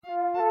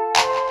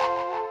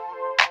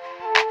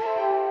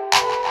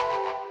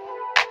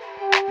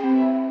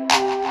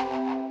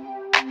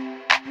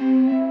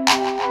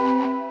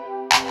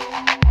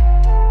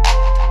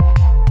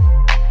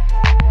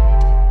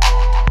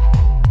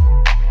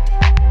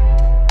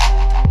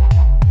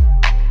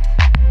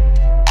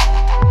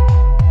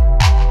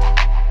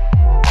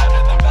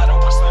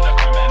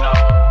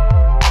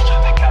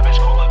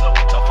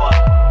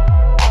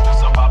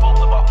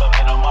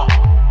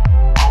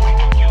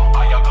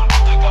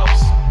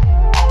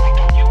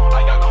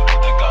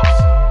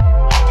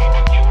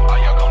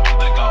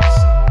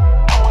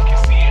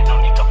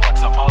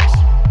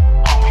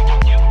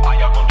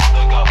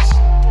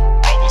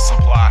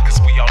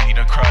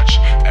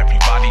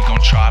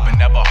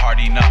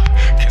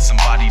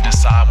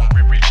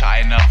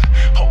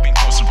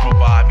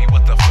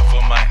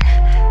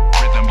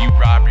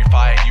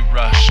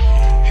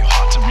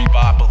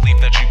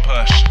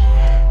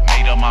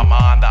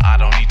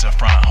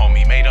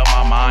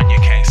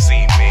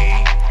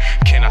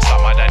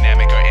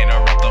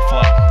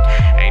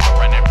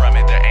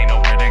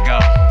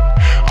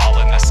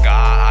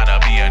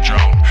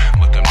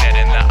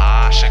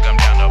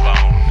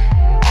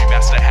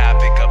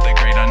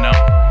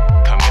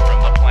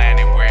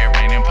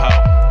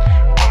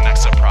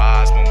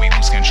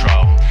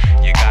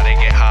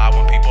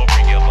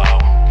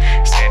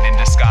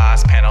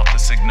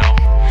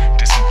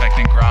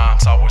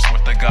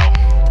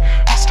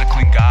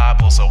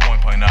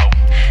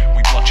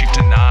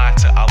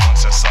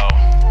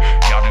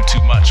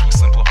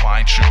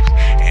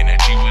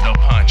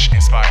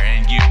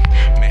inspiring you.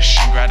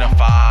 Mission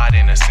gratified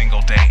in a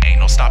single day. Ain't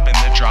no stopping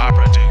the drive,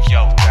 bro, do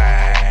your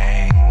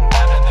thing.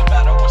 Better than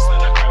better, worse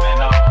than a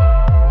criminal.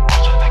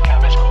 Richer than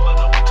cabbage, cooler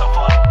than winter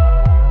flow.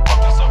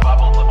 Fuck the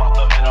survival, live off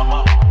the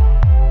minimum.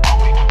 All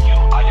we do you,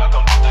 I y'all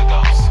gon' do the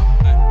ghost.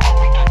 All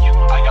we do you,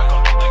 I y'all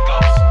gon' do the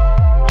ghost.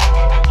 All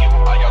we do you,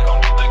 I y'all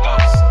gon' do the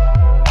ghost.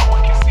 No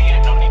one can see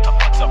it, no need to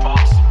flex a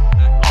boss.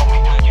 All we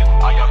do you,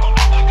 I y'all gon'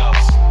 do the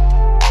ghost.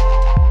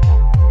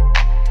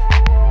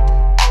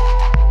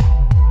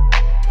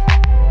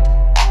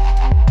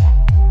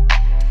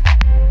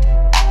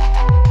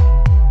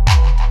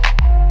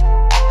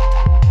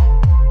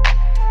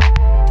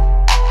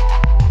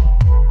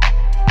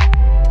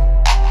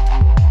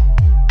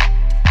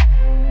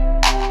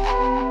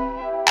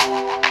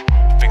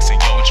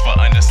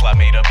 Slap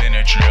made up in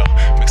a drill,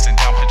 mixing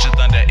down pitch of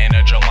thunder in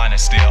a drum line of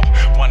steel.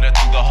 Wander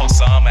through the whole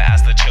summer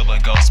as the chiller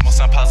goes. Most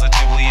sound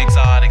positively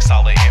exotic,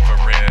 solid and for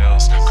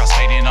reals. Cross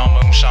fading on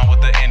moonshine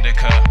with the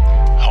indica.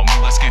 Homie,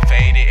 let's get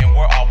faded and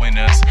we're all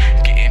winners.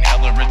 Getting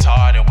hella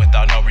retarded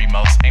without no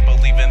remotes. Ain't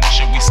believing the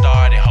shit we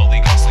started, holy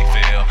ghostly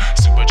feel.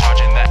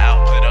 Supercharging the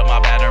output of my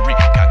battery.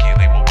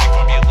 Calculate what we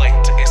formulate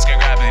to escape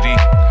gravity.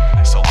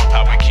 Solar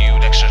power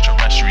cubed,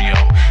 extraterrestrial.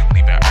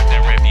 Leaving Earth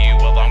in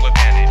review along with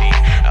vanity.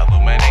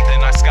 Illuminate the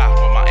night sky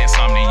with my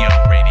insomnia.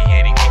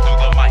 Radiating heat through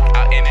the mic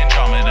out in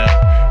Andromeda.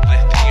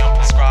 Lithium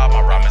prescribed,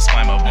 my rhyme is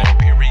flammable.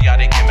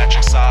 Periodic and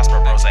metric size,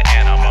 but bros an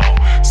animal.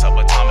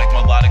 Subatomic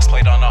melodics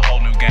played on a whole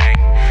new gang.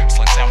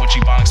 Slick sandwich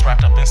ebonics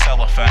wrapped up in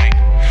cellophane.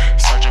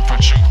 Searching for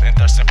truth and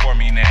thirsting for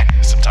meaning.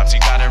 Sometimes you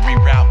gotta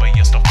reroute, but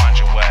you'll still find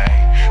your way.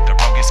 The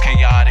road gets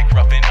chaotic,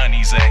 rough and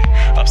uneasy.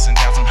 Ups and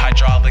downs and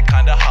hydraulic,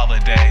 kinda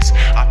holidays.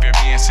 I fear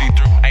being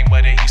see-through, ain't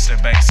what it used to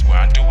be. Swear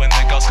I'm doing